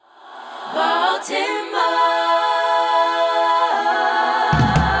I'm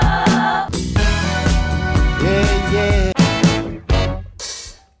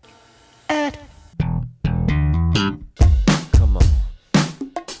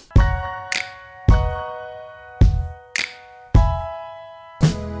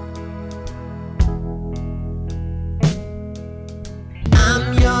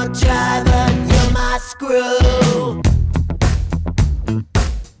your driver, you're my screw.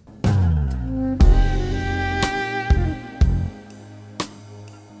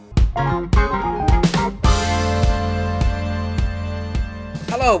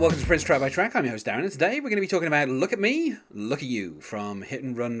 Hello, welcome to Prince Track by Track. I'm your host Darren, and today we're going to be talking about Look at Me, Look at You from Hit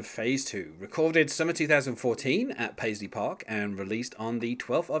and Run Phase 2. Recorded summer 2014 at Paisley Park and released on the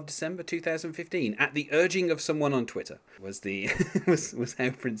 12th of December 2015 at the urging of someone on Twitter was how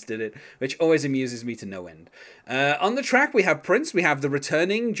Prince did it, which always amuses me to no end. On the track we have Prince, we have the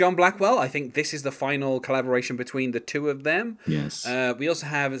returning John Blackwell. I think this is the final collaboration between the two of them. Yes. We also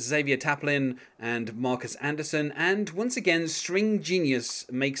have Xavier Taplin and Marcus Anderson, and once again String Genius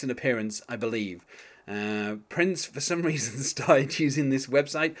makes an appearance, I believe. Prince, for some reason, started using this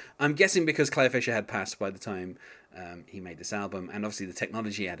website. I'm guessing because Claire Fisher had passed by the time he made this album, and obviously the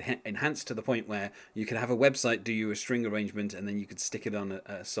technology had enhanced to the point where you could have a website do you a string arrangement, and then you could stick it on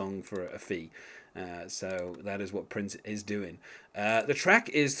a song for a fee. So that is what Prince is doing. The track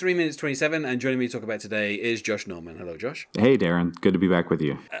is 3 minutes 27, and joining me to talk about today is Josh Norman. Hello, Josh. Hey, Darren. Good to be back with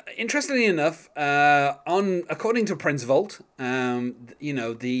you. Interestingly enough, according to Prince Vault, the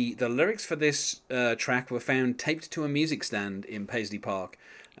lyrics for this track were found taped to a music stand in Paisley Park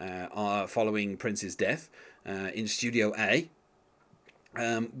following Prince's death in Studio A.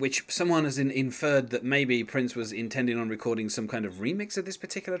 Which someone has inferred that maybe Prince was intending on recording some kind of remix of this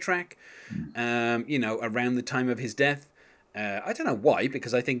particular track, around the time of his death. I don't know why,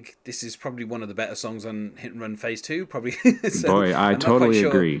 because I think this is probably one of the better songs on Hit and Run Phase 2, probably. So Boy, I totally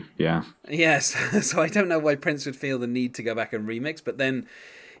agree, yeah. Yes, so I don't know why Prince would feel the need to go back and remix, but then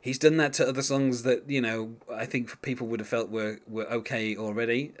he's done that to other songs that, I think people would have felt were okay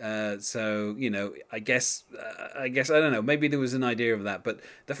already. So, I guess, I don't know, maybe there was an idea of that. But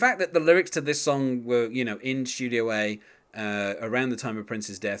the fact that the lyrics to this song were, in Studio A around the time of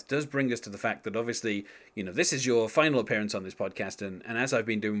Prince's death does bring us to the fact that obviously, this is your final appearance on this podcast. And as I've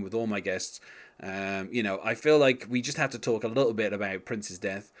been doing with all my guests, I feel like we just have to talk a little bit about Prince's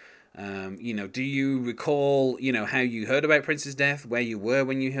death. Do you recall, how you heard about Prince's death, where you were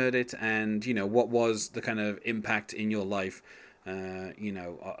when you heard it, and, what was the kind of impact in your life,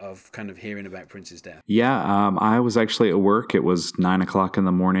 of kind of hearing about Prince's death? Yeah, I was actually at work. It was 9:00 in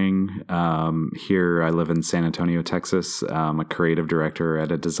the morning. Here, I live in San Antonio, Texas. I'm a creative director at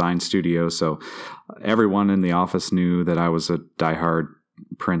a design studio. So everyone in the office knew that I was a diehard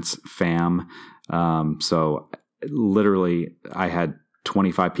Prince fam. So literally, I had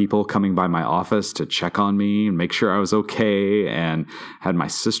 25 people coming by my office to check on me and make sure I was okay, and had my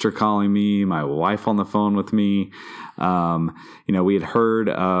sister calling me, my wife on the phone with me. We had heard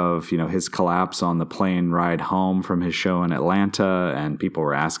of, his collapse on the plane ride home from his show in Atlanta, and people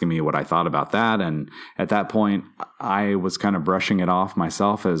were asking me what I thought about that. And at that point, I was kind of brushing it off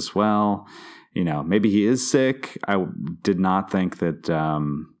myself as well. Maybe he is sick. I did not think that,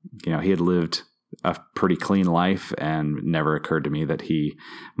 he had lived a pretty clean life, and never occurred to me that he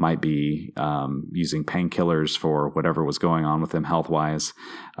might be using painkillers for whatever was going on with him health-wise.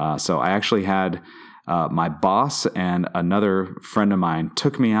 So I actually had my boss and another friend of mine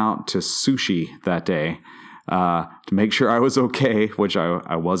took me out to sushi that day to make sure I was okay, which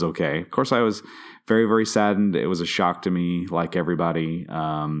I was okay. Of course, I was very, very saddened. It was a shock to me, like everybody.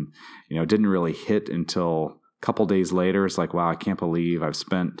 It didn't really hit until a couple days later. It's like, wow, I can't believe I've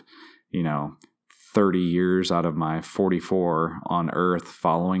spent, 30 years out of my 44 on Earth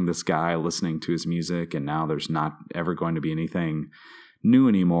following this guy, listening to his music, and now there's not ever going to be anything new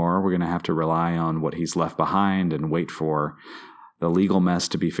anymore. We're going to have to rely on what he's left behind and wait for the legal mess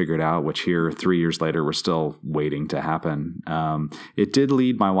to be figured out, which here 3 years later, we're still waiting to happen. It did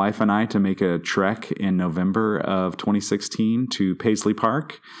lead my wife and I to make a trek in November of 2016 to Paisley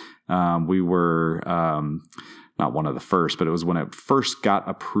Park. We were not one of the first, but it was when it first got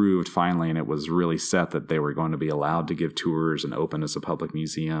approved finally, and it was really set that they were going to be allowed to give tours and open as a public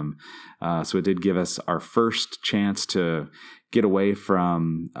museum. So it did give us our first chance to get away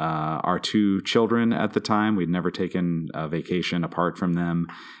from our two children at the time. We'd never taken a vacation apart from them,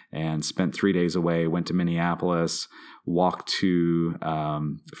 and spent 3 days away, went to Minneapolis, walked to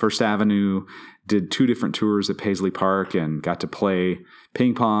First Avenue, did 2 different tours at Paisley Park and got to play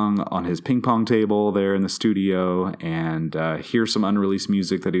ping pong on his ping pong table there in the studio and hear some unreleased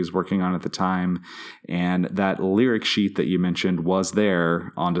music that he was working on at the time. And that lyric sheet that you mentioned was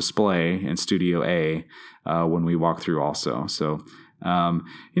there on display in Studio A when we walked through also. So,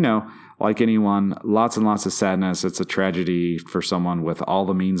 like anyone, lots and lots of sadness. It's a tragedy for someone with all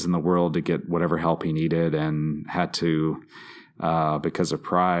the means in the world to get whatever help he needed and had to, because of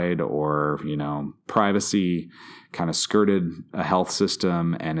pride or, privacy, kind of skirted a health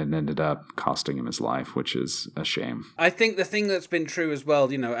system, and it ended up costing him his life, which is a shame. I think the thing that's been true as well,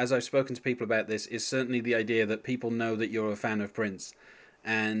 as I've spoken to people about this, is certainly the idea that people know that you're a fan of Prince.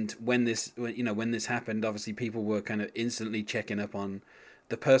 And when this happened, obviously people were kind of instantly checking up on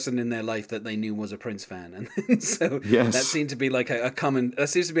the person in their life that they knew was a Prince fan, and so yes. that seemed to be like a common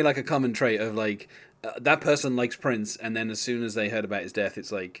trait of like that person likes Prince, and then as soon as they heard about his death,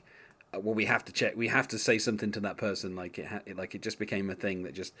 it's like, well, we have to check, we have to say something to that person. Like it just became a thing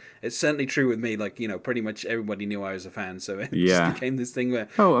that just, it's certainly true with me. Like, pretty much everybody knew I was a fan, so it just became this thing where.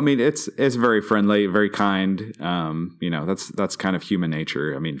 Oh, I mean, it's very friendly, very kind. That's kind of human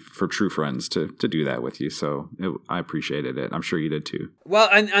nature. I mean, for true friends to do that with you. So I appreciated it. I'm sure you did too. Well,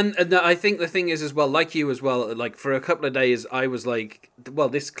 and I think the thing is as well, like you as well. Like for a couple of days, I was like, well,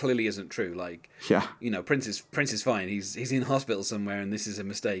 this clearly isn't true. Like, yeah, Prince is fine. He's in hospital somewhere, and this is a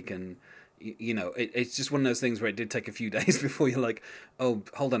mistake. And it's just one of those things where it did take a few days before you're like, oh,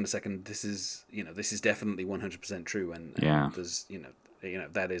 hold on a second, this is definitely 100% true, and there's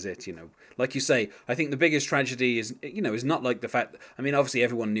that is it. Like you say, I think the biggest tragedy is not like the fact. I mean, obviously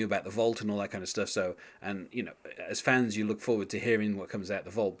everyone knew about the vault and all that kind of stuff. So, and as fans, you look forward to hearing what comes out the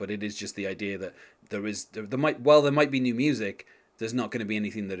vault. But it is just the idea that there might be new music. There's not going to be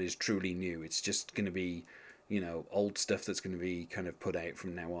anything that is truly new. It's just going to be old stuff that's going to be kind of put out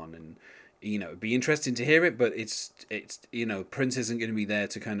from now on, and it'd be interesting to hear it, but it's Prince isn't going to be there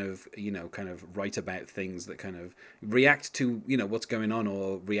to kind of write about things that kind of react to what's going on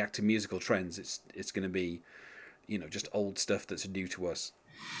or react to musical trends. It's going to be just old stuff that's new to us.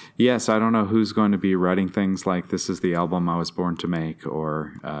 Yes, I don't know who's going to be writing things like "This is the album I was born to make"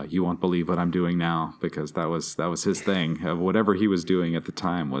 or "You won't believe what I'm doing now," because that was his thing. Whatever he was doing at the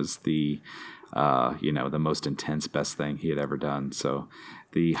time was the the most intense, best thing he had ever done. So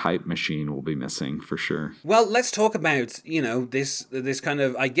the hype machine will be missing for sure. Well, let's talk about, this kind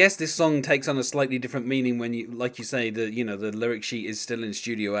of, I guess this song takes on a slightly different meaning when you, like you say, the lyric sheet is still in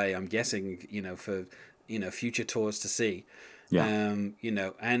Studio A, I'm guessing, for, future tours to see. Yeah. And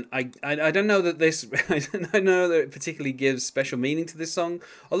I don't know that this, I don't know that it particularly gives special meaning to this song.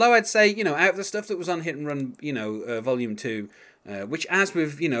 Although I'd say, out of the stuff that was on Hit and Run, Volume 2, which, as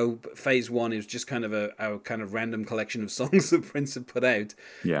with Phase 1, is just kind of a kind of random collection of songs that Prince had put out.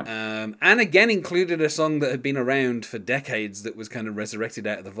 Yeah. And again included a song that had been around for decades that was kind of resurrected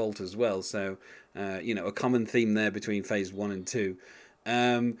out of the vault as well. So, a common theme there between Phase 1 and 2.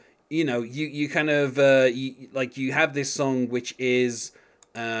 You kind of you have this song which is.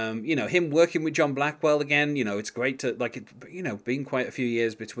 Him working with John Blackwell again. It's great to been quite a few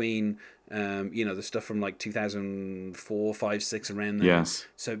years between. The stuff from like 2004, 5, 6 around there. Yes.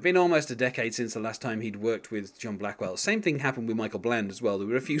 So it'd been almost a decade since the last time he'd worked with John Blackwell. Same thing happened with Michael Bland as well. There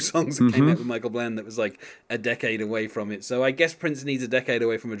were a few songs that came out with Michael Bland that was like a decade away from it. So I guess Prince needs a decade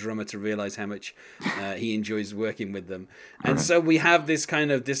away from a drummer to realize how much he enjoys working with them. And so we have this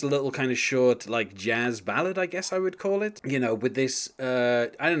little kind of short like jazz ballad, I guess I would call it. With this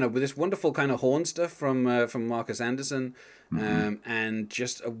with this wonderful kind of horn stuff from Marcus Anderson. And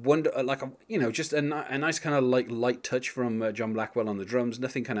just a nice kind of like light touch from John Blackwell on the drums,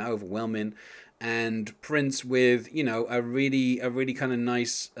 nothing kind of overwhelming, and Prince with a really kind of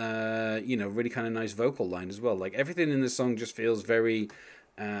nice nice vocal line as well. Like everything in the song just feels very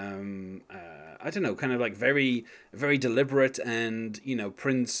kind of like very, very deliberate, and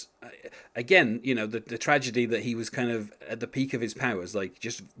Prince, again, the tragedy that he was kind of at the peak of his powers, like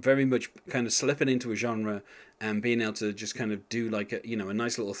just very much kind of slipping into a genre and being able to just kind of do like a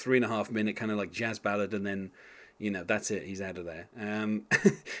nice little 3.5 minute kind of like jazz ballad, and then that's it, he's out of there. And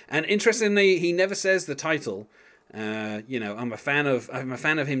interestingly, he never says the title. I'm a fan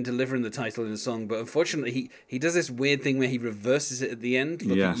of him delivering the title in the song, but unfortunately he does this weird thing where he reverses it at the end.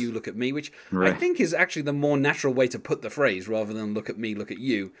 Look at you, look at me, which I think is actually the more natural way to put the phrase rather than look at me, look at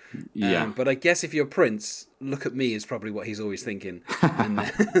you. But I guess if you're Prince, look at me is probably what he's always thinking, and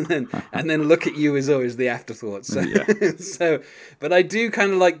then look at you is always the afterthought. So, but I do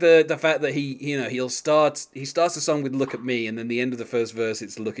kind of like the fact that he starts the song with "Look at me," and then the end of the first verse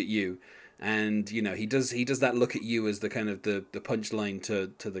it's "Look at you." And he does that "look at you" as the kind of the punchline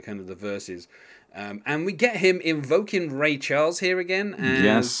to the kind of the verses, And we get him invoking Ray Charles here again,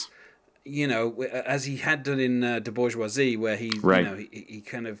 as as he had done in De Bourgeoisie, where he he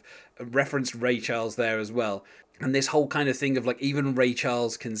kind of referenced Ray Charles there as well. And this whole kind of thing of like even Ray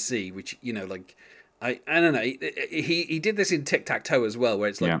Charles can see, which I don't know. He did this in Tic Tac Toe as well, where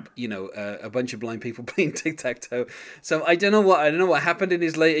it's like a bunch of blind people playing Tic Tac Toe. So I don't know what happened in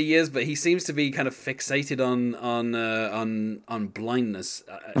his later years, but he seems to be kind of fixated on blindness.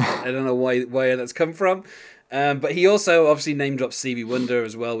 I don't know why that's come from. But he also obviously name dropped Stevie Wonder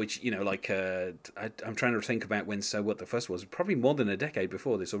as well, which I'm trying to think about when So What the Fuss was. Probably more than a decade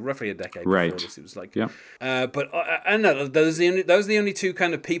before this, or roughly a decade before this. It was like, but I don't know. Those are the only two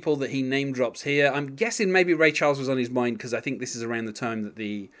kind of people that he name drops here. I'm guessing maybe Ray Charles was on his mind because I think this is around the time that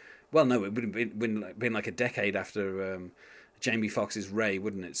it would have been like a decade after. Jamie Foxx's Ray,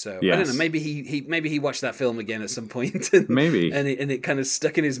 wouldn't it? So I don't know. Maybe he watched that film again at some point, and it kind of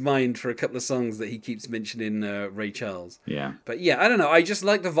stuck in his mind for a couple of songs that he keeps mentioning Ray Charles. Yeah, but I don't know. I just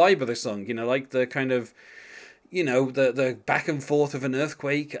like the vibe of the song. Like the kind of, the back and forth of an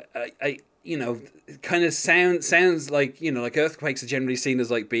earthquake. Kind of sounds like, like earthquakes are generally seen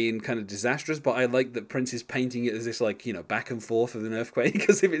as like being kind of disastrous, but I like that Prince is painting it as this like, back and forth of an earthquake,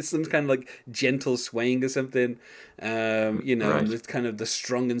 because if it's some kind of like gentle swaying or something, and it's kind of the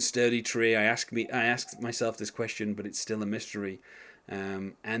strong and sturdy tree. I asked myself this question, but it's still a mystery.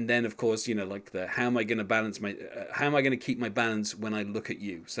 And then of course, like how am I going to keep my balance when I look at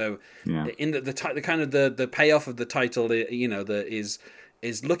you? So in the kind of the payoff of the title,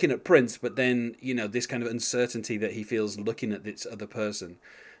 is looking at Prince, but then, this kind of uncertainty that he feels looking at this other person.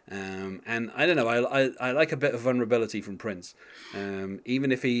 And I don't know, I like a bit of vulnerability from Prince.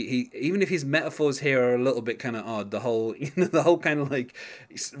 Even if even if his metaphors here are a little bit kind of odd, the whole kind of like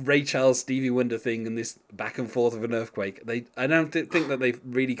Ray Charles, Stevie Wonder thing and this back and forth of an earthquake, I don't think that they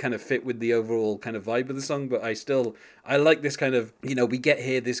really kind of fit with the overall kind of vibe of the song, but I like this kind of, we get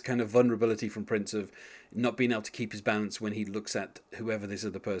here this kind of vulnerability from Prince of not being able to keep his balance when he looks at whoever this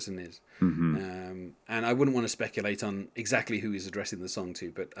other person is. And I wouldn't want to speculate on exactly who he's addressing the song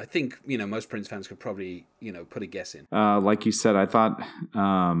to, but I think, most Prince fans could probably, put a guess in. Like you said, I thought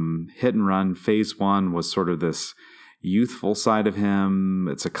Hit and Run Phase 1 was sort of this youthful side of him.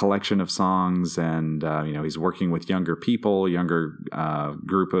 It's a collection of songs, and he's working with younger people, younger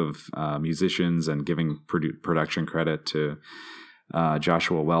group of musicians, and giving production credit to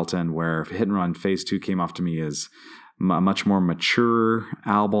Joshua Welton, where Hit and Run Phase 2 came off to me as a much more mature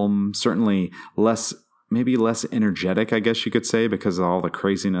album, certainly maybe less energetic, I guess you could say, because of all the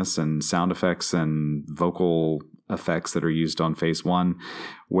craziness and sound effects and vocal effects that are used on Phase 1,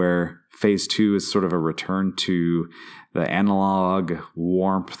 where Phase 2 is sort of a return to the analog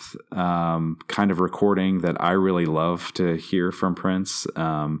warmth kind of recording that I really love to hear from Prince.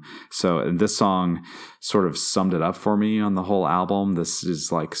 And this song sort of summed it up for me on the whole album. This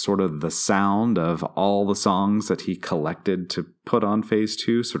is like sort of the sound of all the songs that he collected to put on Phase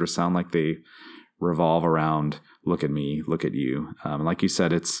 2, sort of sound like they revolve around look at me, look at you. Like you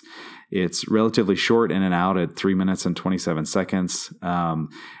said, it's relatively short in and out at 3 minutes and 27 seconds.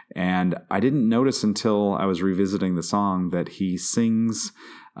 And I didn't notice until I was revisiting the song that he sings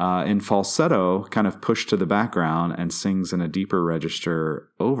in falsetto, kind of pushed to the background, and sings in a deeper register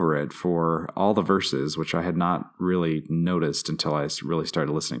over it for all the verses, which I had not really noticed until I really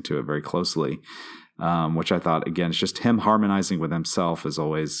started listening to it very closely. Which I thought, again, it's just him harmonizing with himself is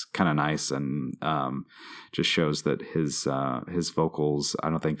always kind of nice, and just shows that his vocals, I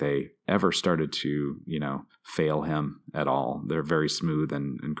don't think they ever started to, fail him at all. They're very smooth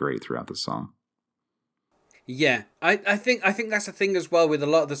and great throughout the song. Yeah, I think that's the thing as well with a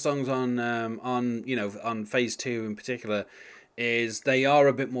lot of the songs on Phase 2 in particular, is they are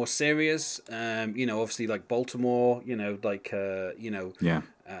a bit more serious. Obviously like Baltimore,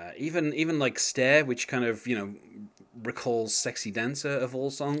 even like Stare, which kind of, recalls Sexy Dancer of all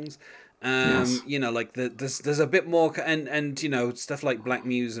songs. Yes. There's a bit more, and stuff like Black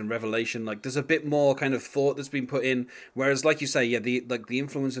Muse and Revelation, like there's a bit more kind of thought that's been put in, whereas like you say, the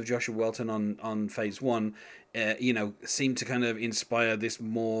influence of Joshua Welton on Phase 1 seemed to kind of inspire this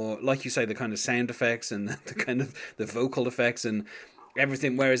more, like you say, the kind of sound effects and the kind of the vocal effects and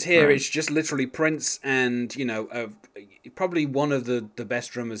everything, whereas here it's just literally Prince and probably one of the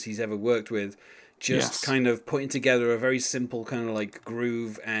best drummers he's ever worked with, just kind of putting together a very simple kind of like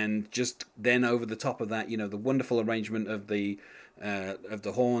groove, and just then over the top of that, the wonderful arrangement of the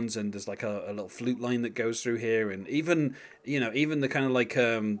horns, and there's like a little flute line that goes through here, and even the kind of like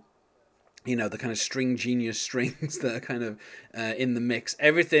the kind of string genius strings that are kind of in the mix.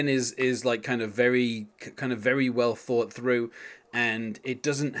 Everything is like kind of very well thought through. and it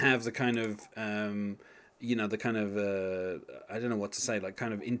doesn't have the kind of the kind of I don't know what to say, like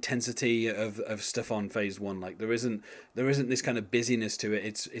kind of intensity of stuff on Phase One. Like there isn't this kind of busyness to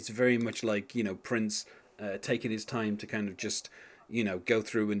it. It's very much like Prince taking his time to kind of just go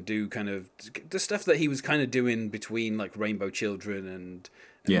through and do kind of the stuff that he was kind of doing between like Rainbow Children and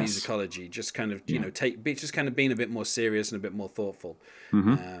Yes. Musicology, just kind of just kind of being a bit more serious and a bit more thoughtful.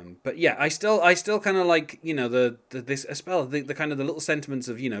 Mm-hmm. But yeah, I still kind of like the kind of the little sentiments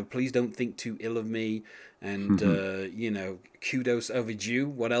of please don't think too ill of me, and kudos overdue.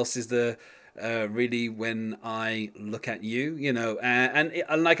 What else is there? Really, when I look at you,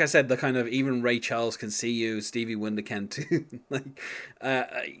 and like I said, the kind of even Ray Charles can see you, Stevie Wonder can too. Like,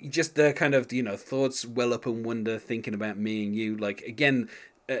 just the kind of thoughts well up and wonder, thinking about me and you. Like again,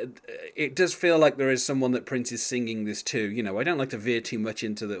 it does feel like there is someone that Prince is singing this to. I don't like to veer too much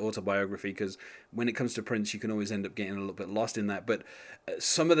into the autobiography because when it comes to Prince, you can always end up getting a little bit lost in that. But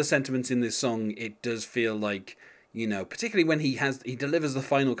some of the sentiments in this song, it does feel like. Particularly when he delivers the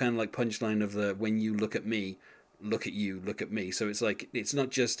final kind of like punchline of the "when you look at me, look at you, look at me." So it's like it's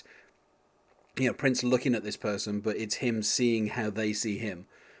not just Prince looking at this person, but it's him seeing how they see him,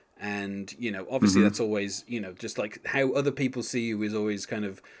 and obviously that's always just like how other people see you is always kind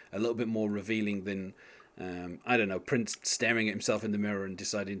of a little bit more revealing than. I don't know, Prince staring at himself in the mirror and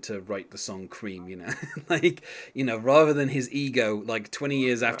deciding to write the song Cream, like, rather than his ego, like 20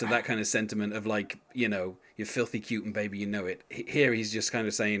 years after that kind of sentiment of like, you're filthy cute and baby, it. Here he's just kind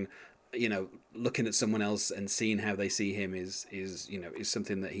of saying, looking at someone else and seeing how they see him is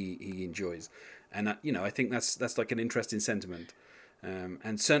something that he enjoys. And, I think that's like an interesting sentiment.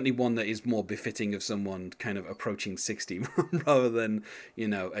 And certainly one that is more befitting of someone kind of approaching 60 rather than,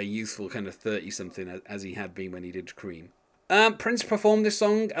 a youthful kind of 30-something as he had been when he did Cream. Prince performed this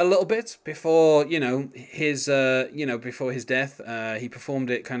song a little bit before, before his death. He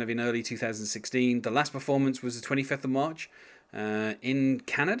performed it kind of in early 2016. The last performance was the 25th of March in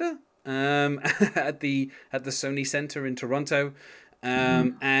Canada at the Sony Centre in Toronto.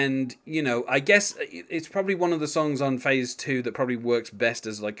 And I guess it's probably one of the songs on Phase 2 that probably works best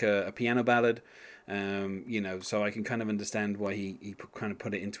as like a piano ballad. So I can kind of understand why he kind of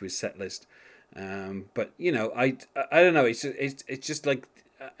put it into his set list. But I don't know. It's just like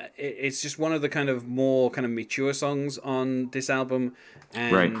it's just one of the kind of more kind of mature songs on this album,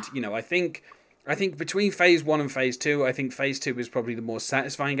 and right. I think between Phase 1 and Phase 2, I think Phase 2 is probably the more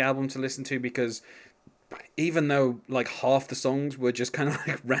satisfying album to listen to because. Even though like half the songs were just kind of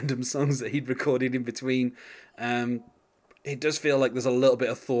like random songs that he'd recorded in between, it does feel like there's a little bit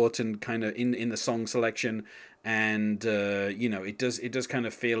of thought and kind of in the song selection, and it does kind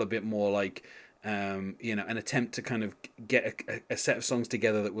of feel a bit more like an attempt to kind of get a set of songs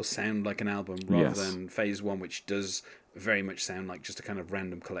together that will sound like an album rather than Phase 1, which does very much sound like just a kind of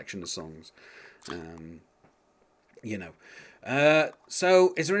random collection of songs.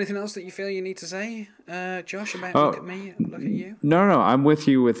 So is there anything else that you feel you need to say, Josh, about Look at Me, Look at You? No, I'm with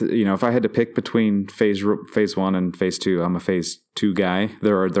you with, if I had to pick between phase 1 and Phase 2, I'm a Phase 2 guy.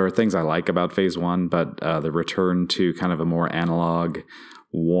 There are things I like about Phase 1, but the return to kind of a more analog,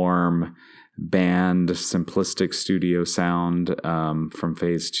 warm, band, simplistic studio sound from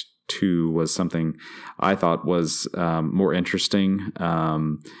Phase 2 was something I thought was more interesting.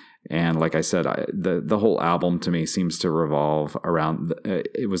 And like I said, the whole album to me seems to revolve around.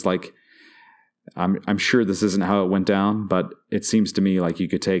 It was like, I'm sure this isn't how it went down, but it seems to me like you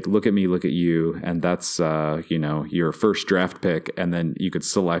could take Look at Me, Look at You, and that's your first draft pick, and then you could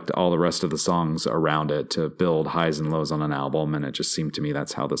select all the rest of the songs around it to build highs and lows on an album. And it just seemed to me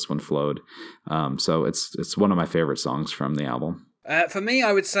that's how this one flowed. So it's one of my favorite songs from the album. For me,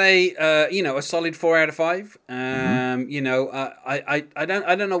 I would say, a solid 4 out of 5. I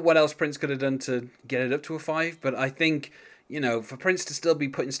don't know what else Prince could have done to get it up to a 5, but I think, for Prince to still be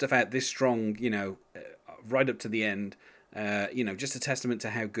putting stuff out this strong, right up to the end, just a testament to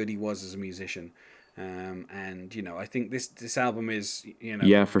how good he was as a musician. I think this album is,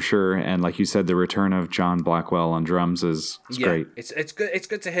 Yeah, for sure. And like you said, the return of John Blackwell on drums is great. It's good. It's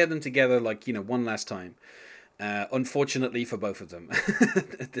good to hear them together, like, one last time. Unfortunately for both of them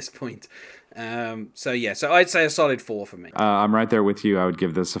at this point. So I'd say a solid 4 for me. I'm right there with you. I would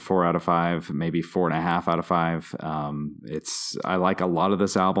give this a 4 out of 5, maybe 4.5 out of 5. I like a lot of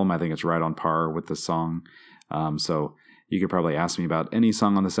this album. I think it's right on par with the song. So you could probably ask me about any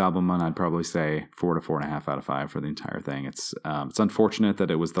song on this album, and I'd probably say 4 to 4.5 out of 5 for the entire thing. It's unfortunate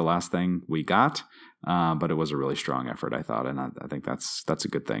that it was the last thing we got, but it was a really strong effort, I thought, and I think that's a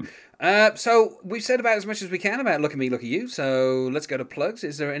good thing. So we've said about as much as we can about Look at Me, Look at You. So let's go to plugs.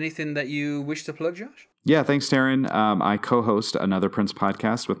 Is there anything that you wish to plug, Josh? Yeah, thanks, Darren. I co-host another Prince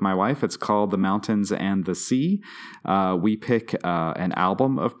podcast with my wife. It's called The Mountains and the Sea. We pick an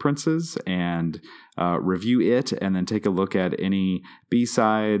album of Prince's and review it, and then take a look at any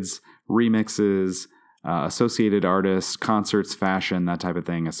B-sides, remixes, associated artists, concerts, fashion, that type of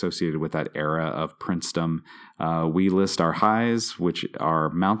thing associated with that era of Princedom. We list our highs, which are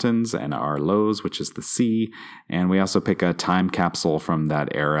mountains, and our lows, which is the sea. And we also pick a time capsule from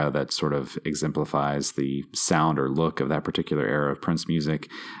that era that sort of exemplifies the sound or look of that particular era of Prince music.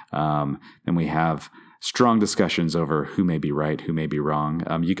 Then we have strong discussions over who may be right, who may be wrong.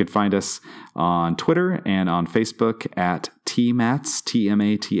 You can find us on Twitter and on Facebook at TMATS,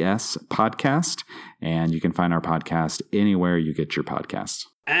 TMATS podcast. And you can find our podcast anywhere you get your podcasts.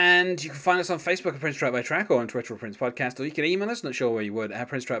 And you can find us on Facebook at Prince Track by Track, or on Twitter at Prince Podcast, or you can email us, not sure where you would, at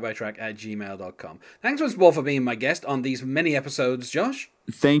princetrackbytrack@gmail.com. Thanks once more for being my guest on these many episodes, Josh.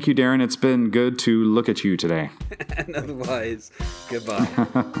 Thank you, Darren. It's been good to look at you today. And otherwise, goodbye.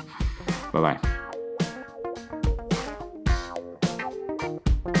 Bye-bye.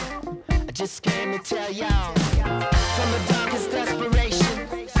 I just came to tell y'all, from the darkest desperation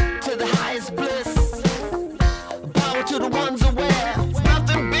to the highest bliss, power to the ones aware, it's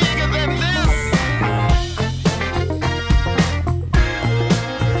nothing bigger than this.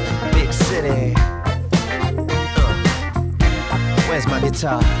 Big city, where's my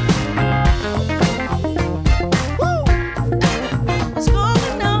guitar?